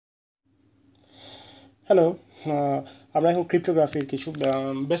Hello, আমরা এখন ক্রিপ্টোগ্রাফির কিছু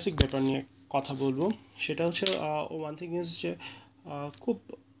বেসিক ব্যাপার নিয়ে কথা বলবো। সেটা হচ্ছে ওয়ান থিং ইজ যে খুব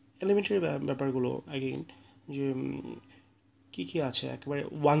এলিমেন্টারি ব্যাপারগুলো অ্যাগেইন যে কী কী আছে একেবারে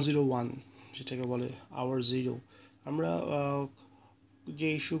 101 যেটাকে বলে আওয়ার জিরো। আমরা যে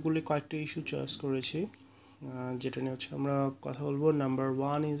ইস্যুগুলি কয়েকটা ইস্যু চয়েস করেছি যেটা নিয়ে হচ্ছে আমরা কথা বলবো। নাম্বার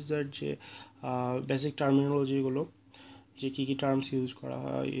ওয়ান ইজ দ্যাট যে বেসিক টার্মিনোলজিগুলো, যে কী কী টার্মস ইউজ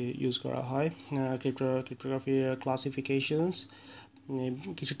করা হয় ক্রিপ্টোগ্রাফির ক্লাসিফিকেশনস,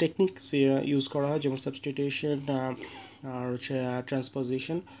 কিছু টেকনিক্স ইউজ করা হয় যেমন সাবস্টিটিউশন আর হচ্ছে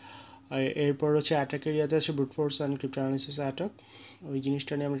ট্রান্সপোজিশন। এরপর হচ্ছে অ্যাটাক এরিয়াতে আছে ব্রুট ফোর্স অ্যান্ড ক্রিপ্টোঅ্যানালিসিস অ্যাটাক, ওই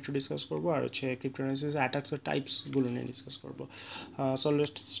জিনিসটা নিয়ে আমরা একটু ডিসকাস করবো। আর হচ্ছে ক্রিপ্টোঅ্যানালিসিস অ্যাটাকসের টাইপসগুলো নিয়ে ডিসকাস করবো। So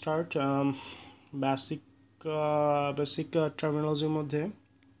let's start. বেসিক টার্মিনোলজির মধ্যে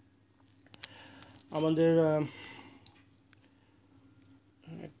আমাদের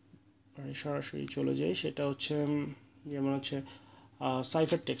সরাসরি চলে যাই, সেটা হচ্ছে যেমন হচ্ছে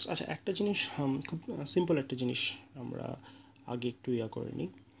সাইফার টেক্সট। আচ্ছা, একটা জিনিস খুব সিম্পল একটা জিনিস আমরা আগে একটু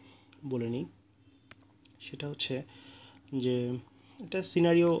বলে নিই, সেটা হচ্ছে যে একটা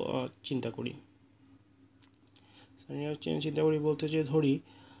সিনারিও চিন্তা করি বলতে যে ধরি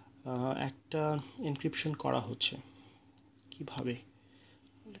একটা এনক্রিপশন করা হচ্ছে। কিভাবে?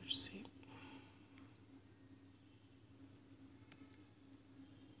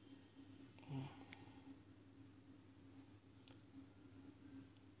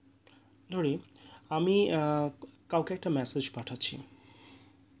 ধরি আমি কাউকে একটা মেসেজ পাঠাচ্ছি।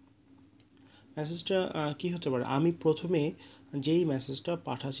 মেসেজটা কী হতে পারে? আমি প্রথমে যেই মেসেজটা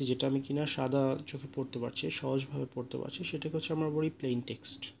পাঠাচ্ছি, যেটা আমি কিনা সাদা চোখে পড়তে পারছি, সহজভাবে পড়তে পারছি, সেটাকে হচ্ছে আমরা বলি প্লেন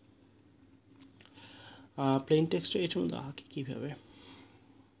টেক্সট। প্লেন টেক্সটে এটার মধ্যে আঁকি কীভাবে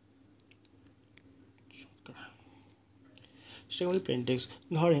সেটা বলি প্লেন টেক্সট।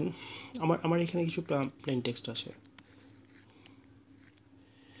 ধরেন আমার এখানে কিছু প্লেন টেক্সট আছে,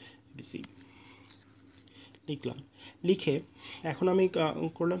 লিখলাম। লিখে এখন আমি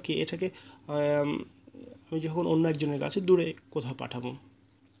করলাম কি, এটাকে আমি যখন অন্য একজনের কাছে দূরে কোথাও পাঠাবো,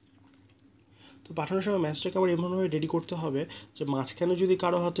 তো পাঠানোর সময় ম্যাসেজটাকে আবার এমনভাবে রেডি করতে হবে যে মাঝখানে যদি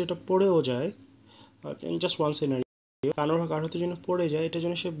কারো হাতে এটা পড়েও যায়, জাস্ট ওয়ান সিনারি, কারো হাতে যেন পড়ে যায়, এটা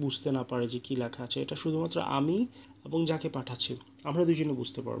যেন সে বুঝতে না পারে যে কী লেখা আছে। এটা শুধুমাত্র আমি এবং যাকে পাঠাচ্ছি আমরা দুজনে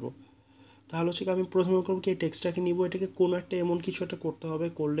বুঝতে পারবো। তাহলে হচ্ছে কি, আমি প্রথমে করবো কি, এই টেক্সটটাকে নিব, এটাকে কোনো একটা এমন কিছু একটা করতে হবে,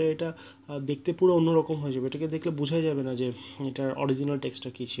 করলে এটা দেখতে পুরো অন্যরকম হয়ে যাবে। এটাকে দেখলে বোঝাই যাবে না যে এটার অরিজিনাল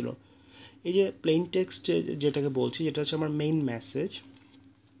টেক্সটটা কী ছিল। এই যে প্লেন টেক্সট যেটাকে বলছি, যেটা হচ্ছে আমার মেইন মেসেজ,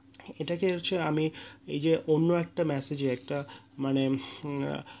 এটাকে হচ্ছে আমি এই যে অন্য একটা মেসেজে একটা মানে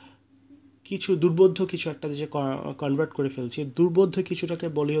কিছু দুর্বোধ্য কিছু একটা যে কনভার্ট করে ফেলছি, দুর্বোধ্য কিছুটাকে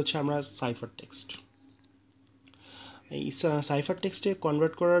বলি হচ্ছে আমরা সাইফার টেক্সট। এই সাইফার টেক্সটে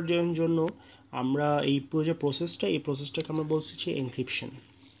কনভার্ট করার জন্য আমরা এই পুরো যে প্রসেসটাকে আমরা বলছি যে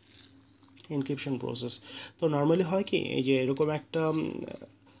এনক্রিপশন প্রসেস। তো নর্মালি হয় কি, এই যে এরকম একটা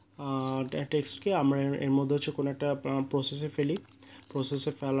টেক্সটকে আমরা এর মধ্যে হচ্ছে কোনো একটা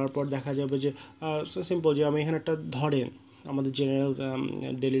প্রসেসে ফেলার পর দেখা যাবে যে সিম্পল, যে আমি এখানে একটা ধরেন আমাদের জেনারেল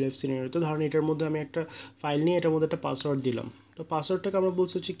ডেলি লাইফ সিনারিওতে ধরেন এটার মধ্যে আমি একটা ফাইল নিয়ে এটার মধ্যে একটা পাসওয়ার্ড দিলাম। তো পাসওয়ার্ডটাকে আমরা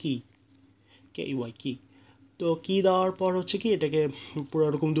বলছি হচ্ছে কি কি। তো কি দেওয়ার পর হচ্ছে কি, এটাকে পুরো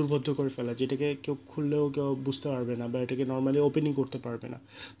এরকম দুর্বোধ্য করে ফেলা, যেটাকে কেউ খুললেও কেউ বুঝতে পারবে না বা এটাকে নর্মালি ওপেনিং করতে পারবে না।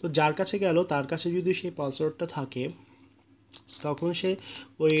 তো যার কাছে গেল, তার কাছে যদি সেই পাসওয়ার্ডটা থাকে, তখন সে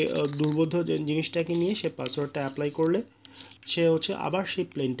ওই দুর্বোধ্য জিনিসটাকে নিয়ে সে পাসওয়ার্ডটা অ্যাপ্লাই করলে সে হচ্ছে আবার সেই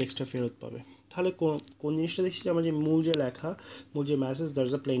প্লেন টেক্সটটা ফেরত পাবে। তাহলে কোন জিনিসটা দেখছি, যে আমার যে মূল যে message, that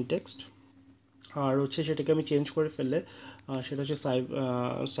is a plane text. আর হচ্ছে সেটাকে আমি চেঞ্জ করে ফেললে সেটা হচ্ছে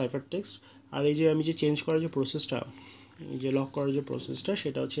সাইফার টেক্সট। আর এই যে আমি যে চেঞ্জ করার যে প্রসেসটা, যে লক করার যে প্রসেসটা,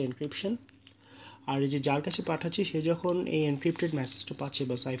 সেটা হচ্ছে এনক্রিপশন। আর এই যে যার কাছে পাঠাচ্ছি, সে যখন এই এনক্রিপ্টেড মেসেজটা পাচ্ছে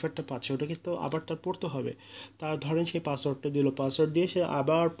বা সাইফারটা পাচ্ছে, ওটাকে তো আবার তার পড়তে হবে। তার ধরেন সেই পাসওয়ার্ডটা দিল, পাসওয়ার্ড দিয়ে সে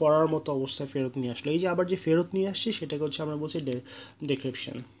আবার পড়ার মতো অবস্থায় ফেরত নিয়ে আসলো। এই যে আবার যে ফেরত নিয়ে আসছে, সেটাকে হচ্ছে আমরা বলছি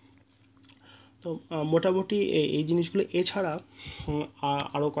ডিক্রিপশন। তো মোটামুটি এই জিনিসগুলো এছাড়া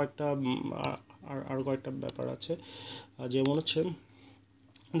আরও কয়েকটা ব্যাপার আছে, যেমন হচ্ছে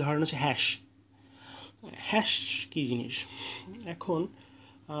ধরেন হচ্ছে হ্যাশ কী জিনিস। এখন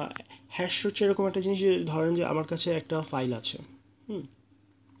হ্যাশ হচ্ছে এরকম একটা জিনিস, যে ধরেন যে আমার কাছে একটা ফাইল আছে,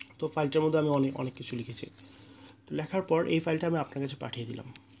 তো ফাইলটার মধ্যে আমি অনেক কিছু লিখেছি। তো লেখার পর এই ফাইলটা আমি আপনার কাছে পাঠিয়ে দিলাম।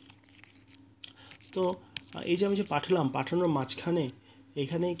 তো এই যে আমি যে পাঠানোর মাঝখানে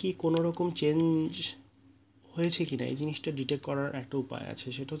এখানে কি কোনো রকম চেঞ্জ হয়েছে কি না, এই জিনিসটা ডিটেক্ট করার একটা উপায় আছে।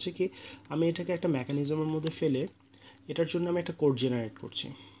 সেটা হচ্ছে কি, আমি এটাকে একটা মেকানিজমের মধ্যে ফেলে এটার জন্য আমি একটা কোড জেনারেট করছি।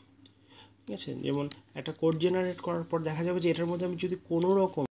 ঠিক আছে, যেমন একটা কোড জেনারেট করার পর দেখা যাবে যে এটার মধ্যে আমি যদি কোনো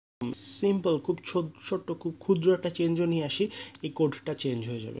রকম সিম্পল, খুব ছোট্ট, খুব ক্ষুদ্র একটা চেঞ্জও নিয়ে আসি, এই কোডটা চেঞ্জ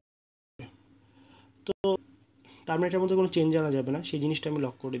হয়ে যাবে। তো তার মানে এটার মধ্যে কোনো চেঞ্জ আনা যাবে না, সেই জিনিসটা আমি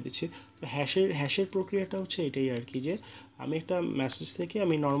লক করে দিচ্ছি। তো হ্যাশের প্রক্রিয়াটা হচ্ছে এটাই আর কি, যে আমি একটা মেসেজ থেকে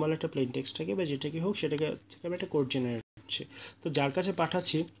আমি নর্মাল একটা প্লেন টেক্সটটাকে বা যেটাকে হোক সেটাকে থেকে আমি একটা কোড জেনারেট করছি। তো যার কাছে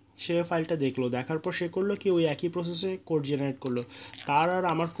পাঠাচ্ছি সে ফাইলটা দেখলো, দেখার পর সে করলো কি ওই একই প্রসেসে কোড জেনারেট করলো। তার আর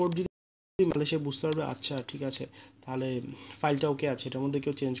আমার কোড যদি তাহলে সে বুঝতে পারবে আচ্ছা ঠিক আছে, তাহলে ফাইলটা ওকে আছে, এটার মধ্যে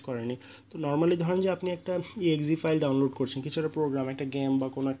কেউ চেঞ্জ করেনি। তো নর্মালি ধরেন যে আপনি একটা exe ফাইল ডাউনলোড করছেন, কিছু একটা প্রোগ্রাম, একটা গেম বা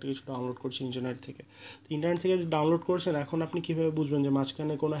কোনো একটা কিছু ডাউনলোড করছেন ইন্টারনেট থেকে। তো ইন্টারনেট থেকে ডাউনলোড করছেন, এখন আপনি কীভাবে বুঝবেন যে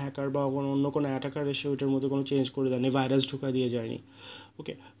মাঝখানে কোনো হ্যাকার বা অন্য কোনো অ্যাটাকার এসে ওইটার মধ্যে কোনো চেঞ্জ করে দেয়নি, ভাইরাস ঢুকা দিয়ে যায়নি?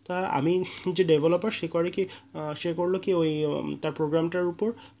 ওকে, তা আমি যে ডেভেলপার সে করে কি, সে করলো কি ওই তার প্রোগ্রামটার উপর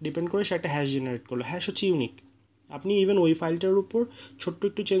ডিপেন্ড করে সে একটা হ্যাশ জেনারেট করলো। হ্যাশ হচ্ছে ইউনিক, আপনি ইভেন ওই ফাইলটার উপর ছোট্ট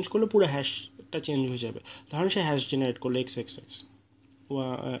একটু চেঞ্জ করলে পুরো হ্যাশটা চেঞ্জ হয়ে যাবে। ধরুন সে হ্যাশ জেনারেট করলো x x x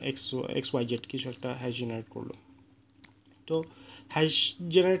x x Y Z কিছু একটা হ্যাশ জেনারেট করলো। তো হ্যাশ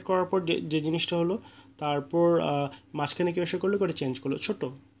জেনারেট করার পর যে জিনিসটা হলো, তারপর মাঝখানে কেউ এসে করলো করে চেঞ্জ করলো, ছোটো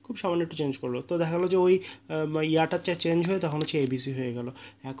খুব সামান্য একটু চেঞ্জ করলো। তো দেখা গেলো যে ওই ইয়াটা চেঞ্জ হয়ে তখন হচ্ছে এবিসি হয়ে গেল।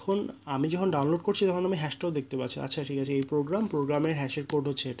 এখন আমি যখন ডাউনলোড করছি তখন আমি হ্যাশটাও দেখতে পাচ্ছি, আচ্ছা ঠিক আছে এই প্রোগ্রামের হ্যাশের কোড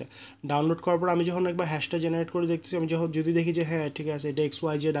হচ্ছে এটা। ডাউনলোড করার পর আমি যখন একবার হ্যাশটা জেনারেট করে দেখতেছি, আমি যখন যদি দেখি যে হ্যাঁ ঠিক আছে এটা এক্স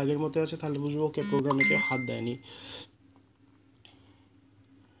ওয়াই জেড আগের মতো আছে, তাহলে বুঝবো ওকে প্রোগ্রামে কেউ হাত দেয়নি।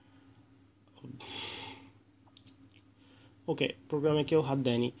 ওকে, প্রোগ্রামে কেউ হাত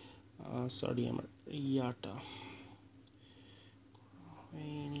দেয়নি। সরি আমার ইয়াটা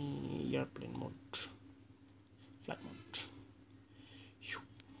এয়ারপ্লেন মোড, ফ্লাইট মোড।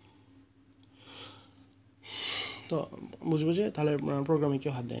 তো বুঝবো যে তাহলে প্রোগ্রামে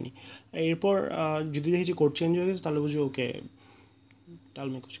কেউ হাত দেয়নি। এরপর যদি দেখি যে কোড চেঞ্জ হয়ে গেছে তাহলে বুঝবো ওকে ডাল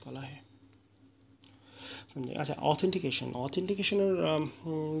মে কুছ কালা হ্যায়। আচ্ছা, অথেন্টিকেশনের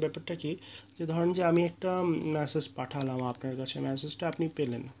ব্যাপারটা কি, যে ধরেন যে আমি একটা মেসেজ পাঠালাম আপনার কাছে, মেসেজটা আপনি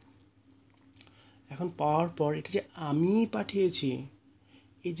পেলেন, এখন পাওয়ার পর এটা যে আমি পাঠিয়েছি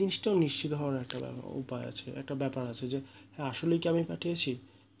এই জিনিসটাও নিশ্চিত হওয়ার একটা উপায় আছে, একটা ব্যাপার আছে, যে হ্যাঁ আসলেই কি আমি পাঠিয়েছি।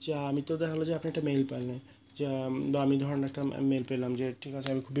 যে আমি তো দেখা হলো যে আপনি একটা মেইল পাইলেন, যে বা আমি ধরেন একটা মেইল পেলাম যে ঠিক আছে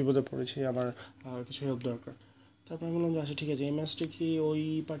আমি খুব বিপদে পড়েছি, আমার কিছু হেল্প দরকার। তারপর আমি বললাম যে আচ্ছা ঠিক আছে এই মেসেজটা কি ওই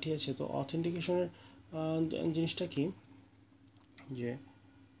পাঠিয়েছে। তো অথেন্টিকেশনের জিনিসটা কি, যে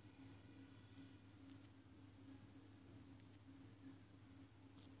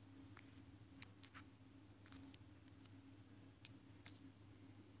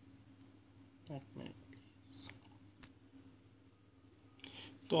এক মিনিট,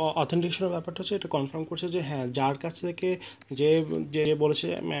 তো অথেন্টিকেশনের ব্যাপারটা হচ্ছে এটা কনফার্ম করছে যে হ্যাঁ যার কাছ থেকে যে যে বলেছে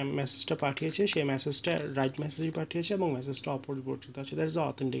মেসেজটা পাঠিয়েছে সেই মেসেজটা রাইট মেসেজই পাঠিয়েছে এবং মেসেজটা অপরিবর্তিত আছে, দ্যাট ইজ দ্য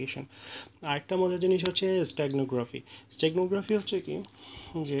অথেন্টিকেশন। আরেকটা মজার জিনিস হচ্ছে স্টেগনোগ্রাফি। স্টেগনোগ্রাফি হচ্ছে কি,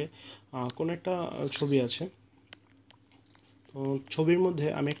 যে কোনো একটা ছবি আছে, তো ছবির মধ্যে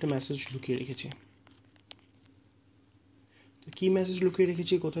আমি একটা মেসেজ লুকিয়ে রেখেছি। তো কী মেসেজ লুকিয়ে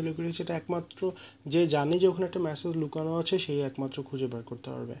রেখেছি, কোথায় লুকিয়ে রেখেছি, এটা একমাত্র যে জানে যে ওখানে একটা মেসেজ লুকানো আছে সেই একমাত্র খুঁজে বের করতে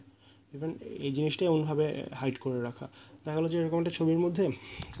পারবে। ইভেন এই জিনিসটা এমনভাবে হাইড করে রাখা, দেখা গেলো যে এরকম একটা ছবির মধ্যে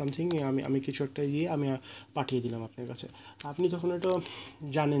সামথিং আমি কিছু একটা দিয়ে আমি পাঠিয়ে দিলাম আপনার কাছে। আপনি তখন এটা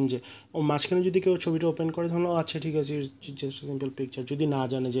জানেন যে ও মাঝখানে যদি কেউ ছবিটা ওপেন করে ধরুন আচ্ছা ঠিক আছে জাস্ট সিম্পল পিকচার, যদি না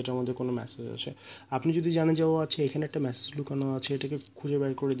জানে যে এটার মধ্যে কোনো মেসেজ আছে, আপনি যদি জানেন যে ও আছে এখানে একটা মেসেজ লুকানো আছে, এটাকে খুঁজে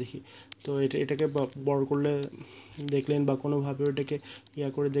বের করে দেখি। তো এটাকে বড় করলে দেখলেন বা কোনোভাবে ওটাকে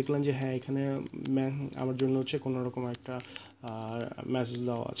করে দেখলেন যে হ্যাঁ এখানে আমার জন্য হচ্ছে কোনো রকম একটা মেসেজ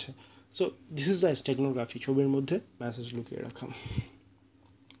দেওয়া আছে। সো দিস ইজ দ্য স্টেগনোগ্রাফি, ছবির মধ্যে মেসেজ লুকিয়ে রাখা।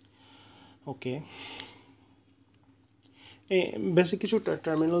 ওকে, এই বেসিক কিছু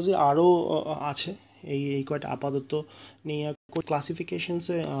টার্মিনোলজি আরও আছে, এই কয়টা আপাতত নিয়ে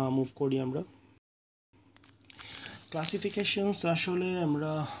ক্লাসিফিকেশনসে মুভ করি আমরা। ক্লাসিফিকেশনস আসলে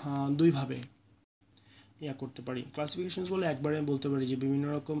আমরা দুইভাবে করতে পারি। ক্লাসিফিকেশনস বলে একবারে বলতে পারি যে বিভিন্ন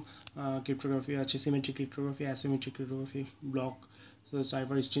রকম ক্রিপ্টোগ্রাফি আছে, symmetric cryptography, asymmetric cryptography, block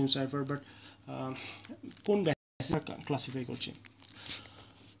cipher, stream cipher, but কোন বেসিসে ক্লাসিফাই করছি।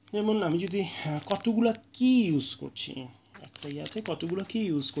 যেমন আমি যদি কতগুলা কি ইউজ করছি, একটা ইয়াতে কতগুলো কি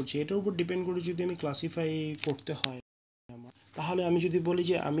ইউজ করছি এটার উপর ডিপেন্ড করে যদি আমি ক্লাসিফাই করতে হয় আমার, তাহলে আমি যদি বলি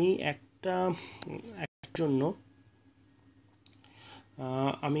যে আমি একটা জন্য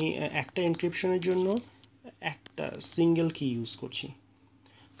আমি একটা এনক্রিপশনের জন্য একটা সিঙ্গেল কি ইউজ করছি,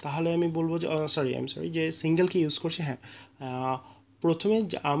 তাহলে আমি বলবো যে যে সিঙ্গেল কি ইউজ করছি। হ্যাঁ, প্রথমে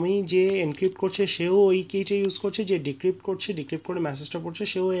আমি যে এনক্রিপ্ট করছে সেও ওই কিটা ইউজ করছে, যে ডিক্রিপ্ট করছে, ডিক্রিপ্ট করে মেসেজটা পড়ছে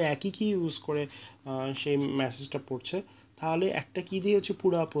সেও একই কি ইউজ করে সেই মেসেজটা পড়ছে। তাহলে একটা কি দিয়ে হচ্ছে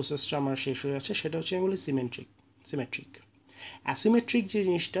পুরো প্রসেসটা আমার শেষ হয়ে যাচ্ছে, সেটা হচ্ছে আমি বলি সিমেট্রিক। অ্যাসিমেট্রিক যে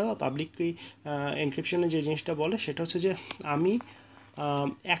জিনিসটা পাবলিক কি এনক্রিপশনের যে জিনিসটা বলে সেটা হচ্ছে যে আমি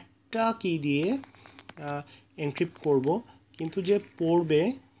একটা কি দিয়ে এনক্রিপ্ট করব, কিন্তু যে পড়বে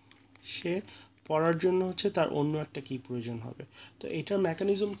সে পড়ার জন্য হচ্ছে তার অন্য একটা কি প্রয়োজন হবে। তো এটার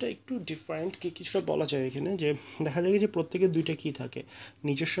মেকানিজমটা একটু ডিফারেন্ট, কি কিছুটা বলা যায় এখানে, যে দেখা যায় যে প্রত্যেকের দুইটা কি থাকে,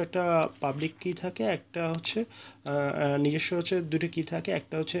 নিজস্ব একটা পাবলিক কি থাকে, একটা হচ্ছে নিজস্ব হচ্ছে দুটো কি থাকে,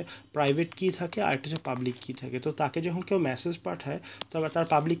 একটা হচ্ছে প্রাইভেট কি থাকে আর একটা হচ্ছে পাবলিক কি থাকে। তো তাকে যখন কেউ মেসেজ পাঠায় তবে তার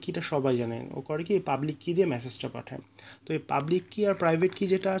পাবলিক কিটা সবাই জানে, ও করে কি পাবলিক কি দিয়ে মেসেজটা পাঠায়। তো এই পাবলিক কি আর প্রাইভেট কি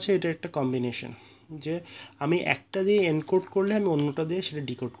যেটা আছে এটা একটা কম্বিনেশন, যে আমি একটা দিয়ে এনকোড করলে আমি অন্যটা দিয়ে সেটা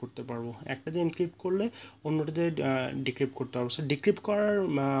ডিকোড করতে পারবো, একটা দিয়ে এনক্রিপ্ট করলে অন্যটা দিয়ে ডিক্রিপ্ট করতে পারবো। সো ডিক্রিপ্ট করার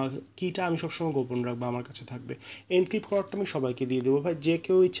কিটা আমি সবসময় গোপন রাখবো, আমার কাছে থাকবে। এনক্রিপ্ট করারটা আমি সবাইকে দিয়ে দেবো, ভাই যে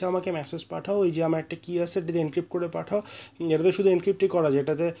কেউ ইচ্ছা আমাকে মেসেজ পাঠাও, ওই যে আমার একটা কি আছে এটা দিয়ে এনক্রিপ্ট করে পাঠাও, এটাতে শুধু এনক্রিপ্টই করা যায়,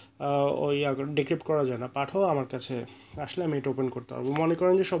 এটাতে ওই ডিক্রিপ্ট করা যায় না, পাঠাও আমার কাছে, আসলে আমি এটা ওপেন করতে পারবো। মনে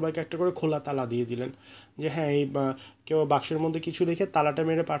করেন যে সবাইকে একটা করে খোলা তালা দিয়ে দিলেন, যে হ্যাঁ এই কেউ বাক্সের মধ্যে কিছু রেখে তালাটা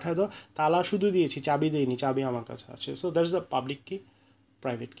মেরে পাঠায় দাও, তালা শুধু দিয়েছি, চাবি দিইনি, চাবি আমার কাছে আছে। So that is the public কি,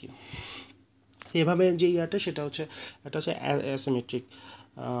 প্রাইভেট কি। এভাবে যে ইয়াটা সেটা হচ্ছে এটা হচ্ছে অ্যাসিমেট্রিক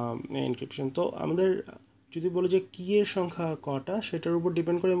এনক্রিপশন। তো আমাদের যদি বলে যে কি এর সংখ্যা কটা, সেটার উপর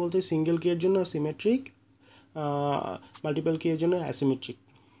ডিপেন্ড করে বলতে সিঙ্গেল কি এর জন্য সিমেট্রিক, মাল্টিপল কি এর জন্য অ্যাসিমেট্রিক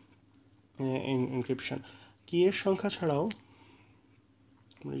এনক্রিপশন। কি এর সংখ্যা ছাড়াও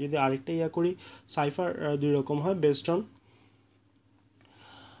আমরা যদি আরেকটা ইয়া করি, সাইফার দুই রকম হয়, based on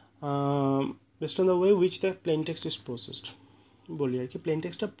the way which the plane text is processed. বলি আর কি, প্লেন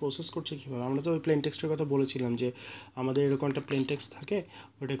টেক্সটটা প্রসেস করছে কীভাবে। আমরা তো ওই প্লেন টেক্সটের কথা বলেছিলাম যে আমাদের এরকম একটা প্লেন টেক্সট থাকে,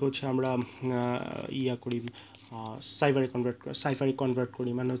 ওটাকে হচ্ছে আমরা ইয়া করি, সাইফারে কনভার্ট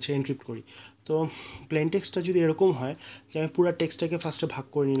করি, মানে হচ্ছে এনক্রিপ্ট করি। তো প্লেন টেক্সটটা যদি এরকম হয় যে আমি পুরো টেক্সটটাকে ফার্স্টে ভাগ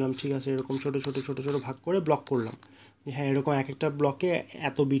করে নিলাম, ঠিক আছে, এরকম ছোটো ছোটো ছোটো ছোটো ভাগ করে ব্লক করলাম, যে হ্যাঁ এরকম এক একটা ব্লকে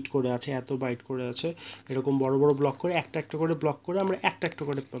এত বিট করে আছে, এত বাইট করে আছে, এরকম বড় বড় ব্লক করে একটা একটা করে ব্লক করে আমরা একটা একটা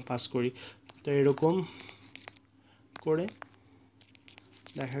করে পাস করি। তো এরকম করে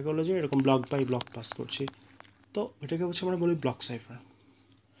দেখা গেলো যে এরকম ব্লক বাই ব্লক পাস করছি। তো এটাকে হচ্ছে আমরা বলি ব্লক সাইফার।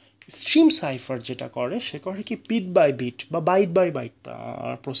 স্ট্রিম সাইফার যেটা করে, সে করে কি বিট বাই বিট বা বাইট বাই বাইট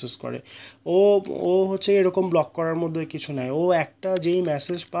প্রসেস করে। ও ও হচ্ছে এরকম ব্লক করার মধ্যে কিছু নাই, ও একটা যেই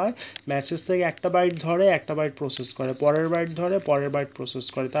মেসেজ পায়, মেসেজ থেকে একটা বাইট ধরে, একটা বাইট প্রসেস করে, পরের বাইট ধরে, পরের বাইট প্রসেস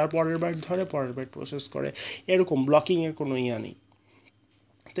করে, তার পরের বাইট ধরে, পরের বাইট প্রসেস করে, এরকম ব্লকিংয়ের কোনো ইয়া নেই।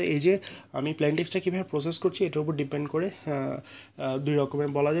 তো এই যে আমি প্লেন টেক্সটটা কীভাবে প্রসেস করছি এটার উপর ডিপেন্ড করে দুই রকমের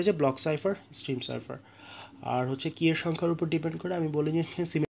বলা যায়, যে ব্লক সাইফার, স্ট্রিম সাইফার। আর হচ্ছে কি এর সংখ্যার উপর ডিপেন্ড করে আমি বলি যে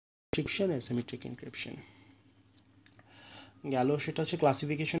সিমেট্রিক অ্যাসিমেট্রিক এনক্রিপশন গেল, সেটা হচ্ছে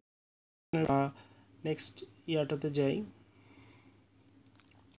ক্লাসিফিকেশন। নেক্সট ইয়ারটাতে যাই,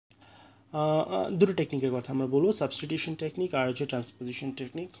 দুটো টেকনিকের কথা আমরা বলবো, সাবস্টিটিউশন টেকনিক আর হচ্ছে ট্রান্সপোজিশন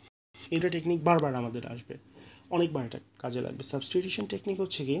টেকনিক। এইটা টেকনিক বারবার আমাদের আসবে, অনেকবার এটা কাজে লাগবে। সাবস্টিটিউশন টেকনিক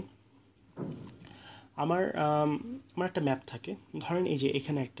হচ্ছে কি, আমার একটা ম্যাপ থাকে, ধরেন এই যে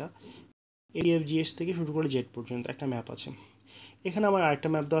এখানে একটা AFGS থেকে শুরু করে জেড পর্যন্ত একটা ম্যাপ আছে, এখানে আমার আরেকটা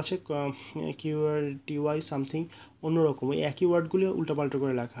ম্যাপ দেওয়া আছে QRTY সামথিং অন্যরকম, ওই একই ওয়ার্ডগুলি উল্টাপাল্টা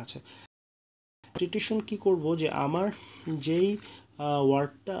করে লেখা আছে। সাবস্টিটিউশন কি করব, যে আমার যেই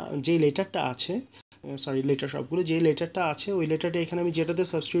ওয়ার্ডটা, যেই লেটারটা আছে, লেটার সবগুলো যেই লেটারটা আছে, ওই লেটারটা এখানে আমি যেটাতে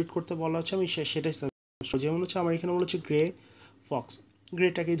সাবস্টিটিউট করতে বলা হচ্ছে আমি সেটাই সাবস্টিটিউট। যেমন হচ্ছে আমার এখানে বলা হচ্ছে গ্রে ফক্স,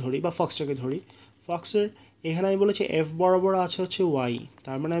 গ্রেটাকেই ধরি বা ফক্সটাকে ধরি, ফক্সের এখানে আমি বলেছি এফ বরাবর আছে হচ্ছে ওয়াই,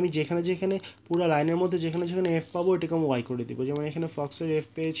 তার মানে আমি যেখানে যেখানে পুরো লাইনের মধ্যে যেখানে যেখানে এফ পাবো এটাকে আমি ওয়াই করে দিব। যেমন এখানে ফক্সের এফ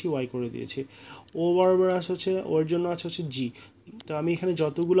পেয়েছি, ওয়াই করে দিয়েছি। ও বরাবর আছে হচ্ছে, ওর জন্য আছে হচ্ছে জি, তো আমি এখানে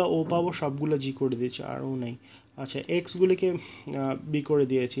যতগুলো ও পাবো সবগুলো জি করে দিয়েছি, আর ও নাই। আচ্ছা, এক্সগুলিকে বি করে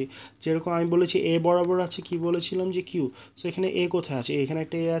দিয়েছি। যেরকম আমি বলেছি এ বরাবর আছে, কি বলেছিলাম যে কিউ, সো এখানে এ কোথায় আছে, এখানে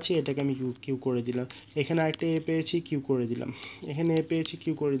একটা এ আছে, এটাকে আমি কিউ কিউ করে দিলাম। এখানে আরেকটা এ পেয়েছি, কিউ করে দিলাম। এখানে এ পেয়েছি,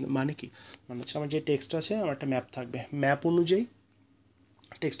 কিউ করে দিলাম। মানে কি, মানে হচ্ছে আমার যে টেক্সট আছে আমার একটা ম্যাপ থাকবে, ম্যাপ অনুযায়ী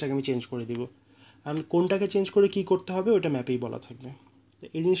টেক্সটটাকে আমি চেঞ্জ করে দিব। আর কোনটাকে চেঞ্জ করে কি করতে হবে ওটা ম্যাপেই বলা থাকবে।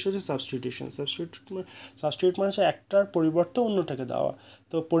 এই জিনিসটা হচ্ছে সাবস্টিটিউশন। সাবস্টিটিউট মানে হচ্ছে একটার পরিবর্তে অন্যটাকে দেওয়া।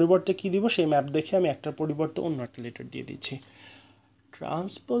 তো পরিবর্তে কি দিব, সেই ম্যাপ দেখে আমি একটার পরিবর্তে অন্য একটা লেটার দিয়ে দিচ্ছি।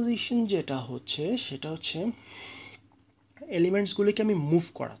 ট্রান্সপোজিশন যেটা হচ্ছে সেটা হচ্ছে এলিমেন্টসগুলিকে আমি মুভ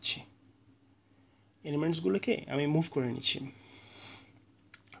করাচ্ছি, এলিমেন্টসগুলোকে আমি মুভ করে নিচ্ছি,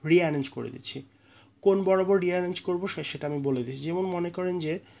 রিঅ্যারেঞ্জ করে দিচ্ছি। কোন বরাবর রিঅ্যারেঞ্জ করবো সেটা আমি বলে দিচ্ছি। যেমন মনে করেন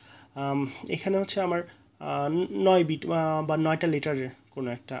যে এখানে হচ্ছে আমার 9 বিট বা 9টা লেটারের কোনো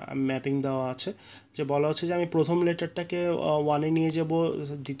একটা ম্যাপিং দেওয়া আছে, যে বলা হচ্ছে যে আমি প্রথম লেটারটাকে 1-এ নিয়ে যাব,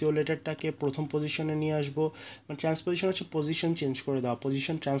 দ্বিতীয় লেটারটাকে প্রথম পজিশনে নিয়ে আসবো। মানে ট্রান্সপোজিশন হচ্ছে পজিশন চেঞ্জ করে দেওয়া,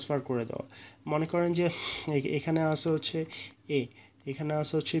 পজিশন ট্রান্সফার করে দেওয়া। মনে করেন যে এখানে আছে হচ্ছে এ, এখানে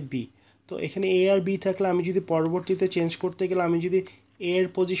আছে হচ্ছে বি, তো এখানে এ আর বি থাকলে আমি যদি পরবর্তীতে চেঞ্জ করতে গেলে আমি যদি এর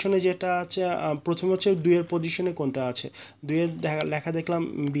পজিশনে যেটা আছে, প্রথমে হচ্ছে 2-এর পজিশনে কোনটা আছে, 2-এর লেখা দেখলাম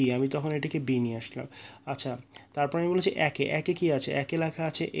বি, আমি তখন এটাকে বি নিয়ে আসলাম। আচ্ছা, তারপর আমি বলেছি একে, একে কি আছে, একে লেখা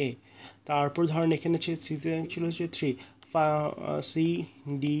আছে এ, তারপর ধরেন এখানে ছিল হচ্ছে 3, সি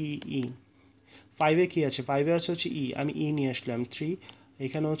ডি ই। 5-এ কী আছে, 5-এ আছে হচ্ছে ই, আমি ই নিয়ে আসলাম 3,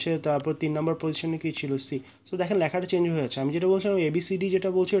 এখানে হচ্ছে তারপর 3 নম্বর পজিশনে কী ছিল, সি। সো দেখেন লেখাটা চেঞ্জ হয়ে যাচ্ছে, আমি যেটা বলছিলাম এবিসিডি যেটা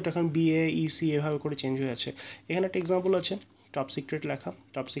বলছি ওটা এখন বি এ ই সি এভাবে করে চেঞ্জ হয়ে যাচ্ছে। এখানে একটা এক্সাম্পল আছে, টপ সিক্রেট লেখা,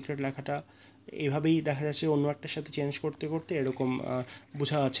 টপ সিক্রেট লেখাটা এভাবেই দেখা যাচ্ছে অন্য একটার সাথে চেঞ্জ করতে করতে এরকম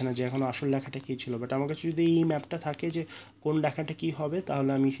বোঝা যাচ্ছে না যে এখন আসল লেখাটা কী ছিল, বাট আমার কাছে যদি এই ম্যাপটা থাকে যে কোন লেখাটা কী হবে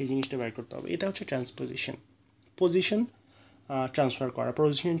তাহলে আমি সেই জিনিসটা বের করতে হবে। এটা হচ্ছে ট্রান্সপোজিশন, পজিশন ট্রান্সফার করা,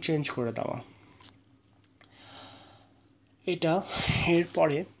 পজিশন চেঞ্জ করে দেওয়া। এটা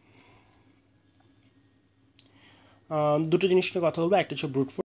এরপরে দুটো জিনিস নিয়ে কথা বলবো, একটা হচ্ছে ব্রুট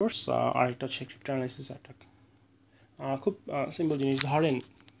ফোর্স আর একটা হচ্ছে ক্রিপ্টোঅ্যানালাইসিস অ্যাটাক। খুব সিম্পল জিনিস, ধরেন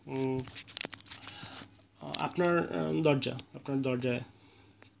আপনার দরজায়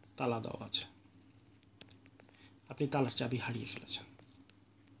তালা দেওয়া আছে, আপনি তালার চাবি হারিয়ে ফেলেছেন,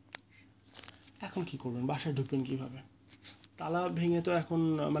 এখন কি করবেন, বাসায় ঢুকবেন কীভাবে? তালা ভেঙে তো এখন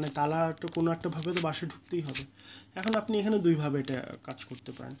মানে তালা তো কোনো একটা ভাবে তো বাসায় ঢুকতেই হবে। এখন আপনি এখানে দুইভাবে এটা কাজ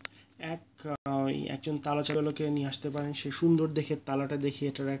করতে পারেন। একজন তালা চাবিওয়ালাকে নিয়ে আসতে পারেন, সে সুন্দর দেখে তালাটা দেখিয়ে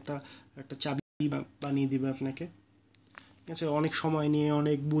এটার একটা একটা চাবি বানিয়ে দিবে আপনাকে, ঠিক আছে, অনেক সময় নিয়ে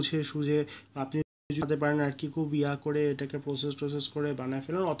অনেক বুঝে সুঝে আপনি যেতে পারেন আর কি, খুব করে এটাকে প্রসেস করে বানায়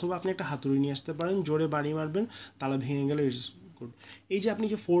ফেলেন, অথবা আপনি একটা হাতুড়ি নিয়ে আসতে পারেন, জোরে বাড়ি মারবেন, তালা ভেঙে গেলে গুড। এই যে আপনি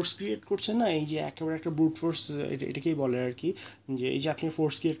যে ফোর্স ক্রিয়েট করছেন না, এই যে একেবারে একটা ব্রুট ফোর্স, এটাকেই বলে আর কি, যে এই যে আপনি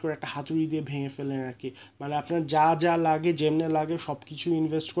ফোর্স ক্রিয়েট করে একটা হাতুড়ি দিয়ে ভেঙে ফেলেন আর কি, মানে আপনার যা যা লাগে যেমনে লাগে সব কিছু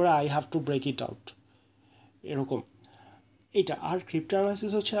ইনভেস্ট করে I have to break it out, এরকম। এইটা আর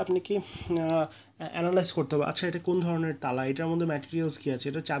ক্রিপ্টোঅ্যানালাইসিস হচ্ছে আপনি কি অ্যানালাইজ করতে হবে, আচ্ছা এটা কোন ধরনের তালা, এটার মধ্যে ম্যাটেরিয়ালস কী আছে,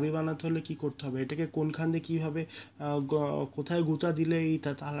 এটা চাবি বানাতে হলে কী করতে হবে, এটাকে কোনখান দিয়ে কীভাবে কোথায় গুঁতা দিলে এই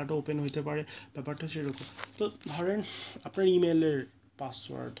তালাটা ওপেন হইতে পারে, ব্যাপারটা হচ্ছে এরকম। তো ধরেন আপনার ইমেলের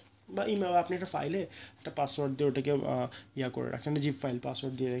পাসওয়ার্ড বা ইমেল, আপনি একটা ফাইলে একটা পাসওয়ার্ড দিয়ে ওটাকে করে রাখছেন, একটা জিপ ফাইল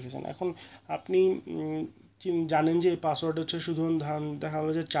পাসওয়ার্ড দিয়ে রেখেছেন, এখন আপনি জানেন যে এই পাসওয়ার্ড হচ্ছে শুধু দেখা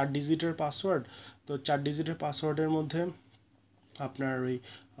হলো যে 4 ডিজিটের পাসওয়ার্ড, তো 4 ডিজিটের পাসওয়ার্ডের মধ্যে আপনার ওই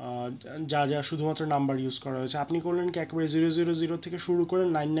যা যা শুধুমাত্র নাম্বার ইউজ করা হয়েছে, আপনি করলেন কি একেবারে 000 থেকে শুরু করে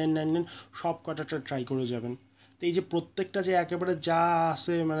 9999 সব কটাটা ট্রাই করে যাবেন। তো এই যে প্রত্যেকটা যে একেবারে যা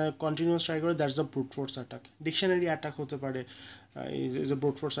আছে মানে কন্টিনিউয়াস ট্রাই করে, that's the brute force attack. Dictionary attack হতে পারে, is a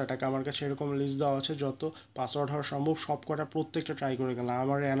brute force attack. আমার কাছে এরকম লিস্ট দেওয়া আছে, যত পাসওয়ার্ড হওয়া সম্ভব সব কটা প্রত্যেকটা ট্রাই করে গেলাম,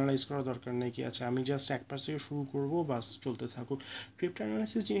 আমার অ্যানালাইজ করার দরকার নেই কি আছে, আমি জাস্ট এক পাশ থেকে শুরু করবো, বাস চলতে থাকুক। ক্রিপ্টো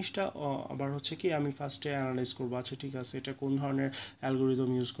অ্যানালাইসিস জিনিসটা আবার হচ্ছে কি, আমি ফার্স্টে অ্যানালাইজ করবো, আচ্ছা ঠিক আছে এটা কোন ধরনের অ্যালগোরিদম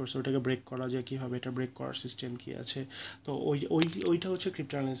ইউজ করছে, ওটাকে ব্রেক করা যায় কীভাবে, এটা ব্রেক করার সিস্টেম কী আছে, তো ওইটা হচ্ছে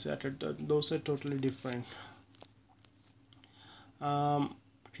crypto analysis. Those are totally different.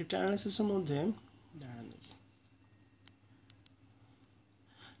 Crypto অ্যানালাইসিসের মধ্যে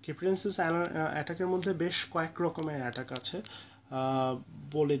ক্রিপ্টোঅ্যানালাইসিস অ্যাটাকের মধ্যে বেশ কয়েক রকমের অ্যাটাক আছে,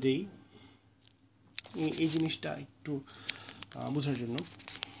 বলে দেই এই জিনিসটা একটু বোঝার জন্য।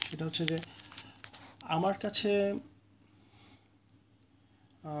 সেটা হচ্ছে যে আমার কাছে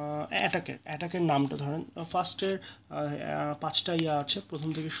অ্যাটাকের নামটা ধরেন ফার্স্টের 5টা আছে, প্রথম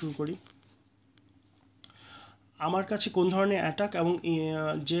থেকে শুরু করি। আমার কাছে কোন ধরনের অ্যাটাক এবং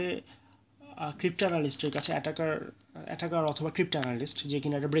যে ক্রিপ্টোঅ্যানালিস্টের কাছে অ্যাটাকার অথবা ক্রিপ্টোঅ্যানালিস্ট যে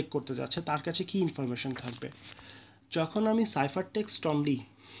কিনা এটা ব্রেক করতে যাচ্ছে তার কাছে কী ইনফরমেশন থাকবে। যখন আমি সাইফার টেক্সট অনলি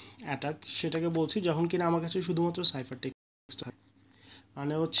অ্যাটাক সেটাকে বলছি, যখন কিনা আমার কাছে শুধুমাত্র সাইফার টেক্সট থাকে,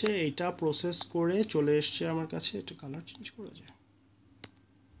 মানে হচ্ছে এটা প্রসেস করে চলে এসছে আমার কাছে, এটা কালার চেঞ্জ করা যায়,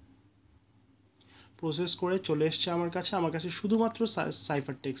 প্রসেস করে চলে এসছে আমার কাছে শুধুমাত্র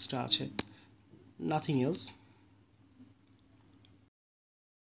সাইফার টেক্সটটা আছে, নাথিং এলস।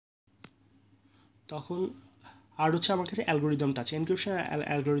 তখন আর হচ্ছে আমার কাছে অ্যালগোরিদমটা আছে, এনক্রিপশন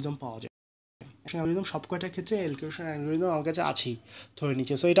অ্যালগোরিদম পাওয়া যায়, অ্যালগোরিদম সব কয়টার ক্ষেত্রে এনক্রিপশন অ্যালগোরিদম আমার কাছে আছেই ধরে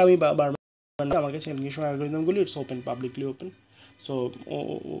নিচ্ছে। সো এটা আমি আমার কাছে encryption অ্যালগোরিদমগুলি it's open, publicly open, so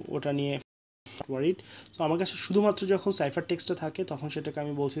ওটা নিয়ে ওয়ারিড। সো আমার কাছে শুধুমাত্র যখন সাইফার টেক্সটটা থাকে তখন সেটাকে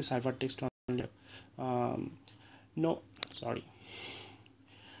আমি বলছি সাইফার টেক্সট নো সরি।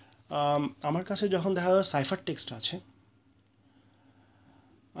 আমার কাছে যখন দেখা যায় সাইফার টেক্সট আছে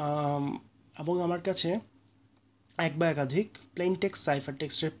এবং আমার কাছে এক বা একাধিক প্লেন টেক্সট সাইফার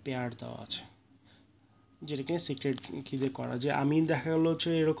টেক্সটের পেয়ার দেওয়া আছে, যেটা কিনা সিক্রেট কি দিয়ে করা, যে আমি দেখা গেলো হচ্ছে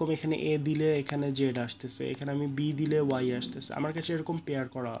এরকম এখানে এ দিলে এখানে জেড আসতেছে, এখানে আমি বি দিলে ওয়াই আসতেছে, আমার কাছে এরকম পেয়ার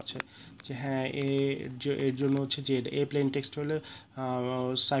করা আছে যে হ্যাঁ এর জন্য হচ্ছে জেড, এ প্লেন টেক্সট হলে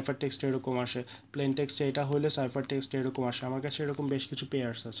সাইফার টেক্সট এরকম আসে, প্লেন টেক্সট এটা হলে সাইফার টেক্সট এরকম আসে, আমার কাছে এরকম বেশ কিছু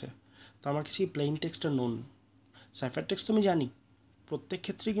পেয়ার্স আছে। তো আমার কাছে প্লেন টেক্সটটা নোন, সাইফার টেক্সট তো আমি জানি, প্রত্যেক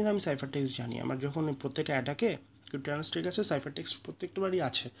ক্ষেত্রেই কিন্তু আমি সাইফার টেক্সট জানি, আমার যখন প্রত্যেকটা অ্যাটাকে ক্রিপ্টোনালাইসিস আছে সাইফার টেক্সট প্রত্যেকটাবারই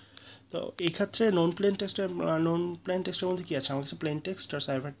আছে। তো এই ক্ষেত্রে নন প্লেন টেক্সটের মধ্যে কী আছে, আমার কাছে প্লেন টেক্সট আর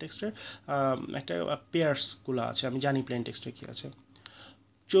সাইফার টেক্সটের একটা পেয়ার্সগুলো আছে, আমি জানি প্লেন টেক্সটে কী আছে।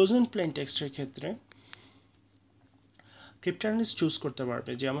 চোজেন প্লেন টেক্সটের ক্ষেত্রে ক্রিপ্টোনালাইসিস চুজ করতে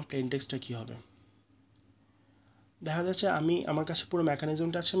পারবে যে আমার প্লেন টেক্সটটা কী হবে। দেখা যাচ্ছে আমার কাছে পুরো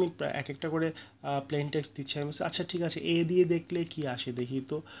মেকানিজমটা আছে, আমি এক একটা করে প্লেন টেক্সট দিচ্ছি, আমি আচ্ছা ঠিক আছে এ দিয়ে দেখলে কি আসে দেখি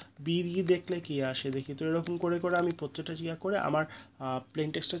তো, বি দিয়ে দেখলে কি আসে দেখি তো, এরকম করে করে আমি প্রত্যেকটা চিয়া করে আমার প্লেন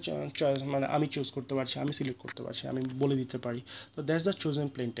টেক্সটটা চয়েস মানে আমি চুজ করতে পারছি, আমি সিলেক্ট করতে পারছি, আমি বলে দিতে পারি। তো that's the chosen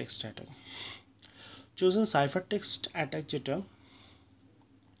plane text attack. Chosen cipher text attack যেটা,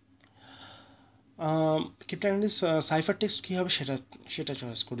 ক্রিপ্টোনালাইসিস সাইফার টেক্সট কী হবে সেটা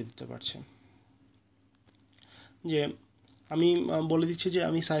চয়েস করে দিতে পারছে, যে আমি বলে দিচ্ছি যে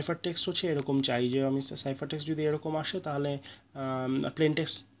আমি সাইফার টেক্সট হচ্ছে এরকম চাই, যে আমি সাইফার টেক্সট যদি এরকম আসে তাহলে প্লেন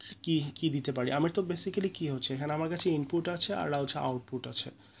টেক্সট কি দিতে পারি। আমার তো বেসিক্যালি কী হচ্ছে এখানে, আমার কাছে ইনপুট আছে আর হচ্ছে আউটপুট আছে,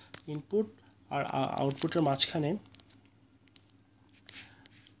 ইনপুট আর আউটপুটের মাঝখানে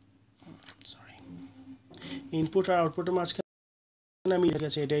ইনপুট আর আউটপুটের মাঝখানে আমি ঠিক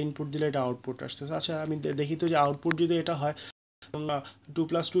আছে এটা ইনপুট দিলে এটা আউটপুট আসতেছে। আচ্ছা আমি দেখি তো যে আউটপুট যদি এটা হয়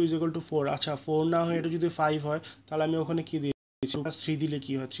 2+2=4, আচ্ছা 4 না হয়ে এটা যদি 5 হয় তাহলে আমি ওখানে কী দিই, 3 দিলে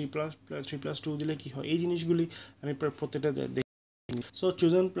কী হয়, 3+2 দিলে কী হয়, এই জিনিসগুলি আমি প্রত্যেকটা দেখি। সো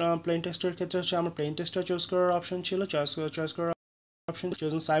চুজেন প্লেন টেক্সটের ক্ষেত্রে হচ্ছে আমার প্লেন টেক্সটটা চয়েস করার অপশন ছিল, চয়েস করার অপশন,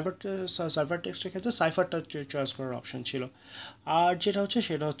 চুজেন সাইফার টেক্সটের ক্ষেত্রে সাইফারটা চয়েস করার অপশন ছিল। আর যেটা হচ্ছে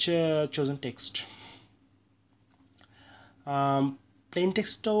সেটা হচ্ছে চুজেন টেক্সট। প্লেন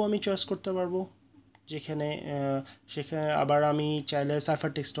টেক্সটটাও আমি চয়েস করতে পারবো, যেখানে সেখানে আবার আমি চাইলে সাইফার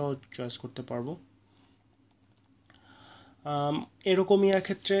টেক্সটটাও চয়েস করতে পারবো। এরকমই আর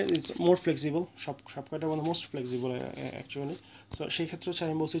ক্ষেত্রে মোর ফ্লেক্সিবল, সবকটার মধ্যে মোস্ট ফ্লেক্সিবল অ্যাকচুয়ালি। সো সেই ক্ষেত্রে হচ্ছে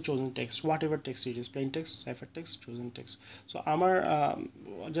আমি বলছি chosen text, what ever text it is, plane text, cipher text, chosen text. So আমার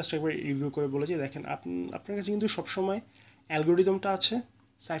জাস্ট একবার রিভিউ করে বলেছি, দেখেন আপনার কাছে কিন্তু সবসময় অ্যালগোরিদমটা আছে,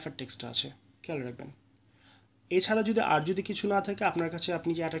 সাইফার টেক্সটটা আছে, খেয়াল রাখবেন। এছাড়া যদি কিছু না থাকে আপনার কাছে,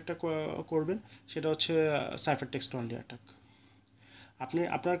 আপনি যে অ্যাটাকটা করবেন সেটা হচ্ছে সাইফার টেক্সট অনলি অ্যাটাক।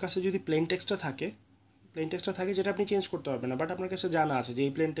 আপনার কাছে যদি প্লেন টেক্সটটা থাকে যেটা আপনি চেঞ্জ করতে পারবেন না, বাট আপনার কাছে জানা আছে যে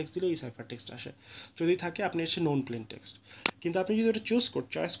এই প্লেন টেক্সট দিলে এই সাইফার টেক্সট আসে, যদি থাকে আপনি হচ্ছে নন প্লেন টেক্সট। কিন্তু আপনি যদি ওটা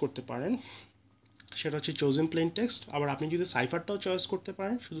চয়েস করতে পারেন সেটা হচ্ছে চোজেন প্লেন টেক্সট, আবার আপনি যদি সাইফারটাও চয়েস করতে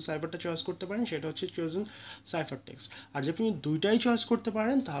পারেন, শুধু সাইফারটা চয়েস করতে পারেন, সেটা হচ্ছে চোজেন সাইফার টেক্সট। আর যদি আপনি দুইটাই চয়েস করতে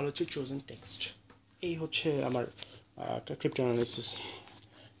পারেন তাহলে হচ্ছে চোজেন টেক্সট। এই হচ্ছে আমার ক্রিপ্টোনালাইসিস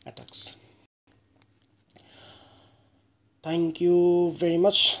attacks. Thank you very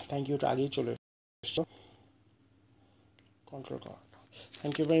much, thank Yuta আগেই চলে এসছো, কন্ট্রোল করা।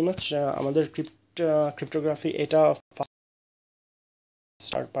 Thank you very much. আমাদের ক্রিপ্টোগ্রাফি এটা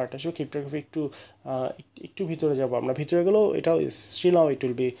স্টার্ট পার্ট আছে, ক্রিপ্টোগ্রাফি একটু ভিতরে যাব আমরা, ভিতরে গেলেও এটাও still now it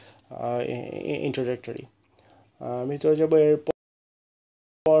will be introductory. ভিতরে যাব, এরপর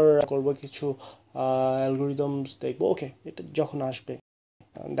করব কিছু অ্যালগোরিদমস দেখবো, ওকে এটা যখন আসবে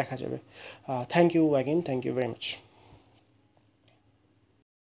দেখা যাবে। Thank you again, thank you very much.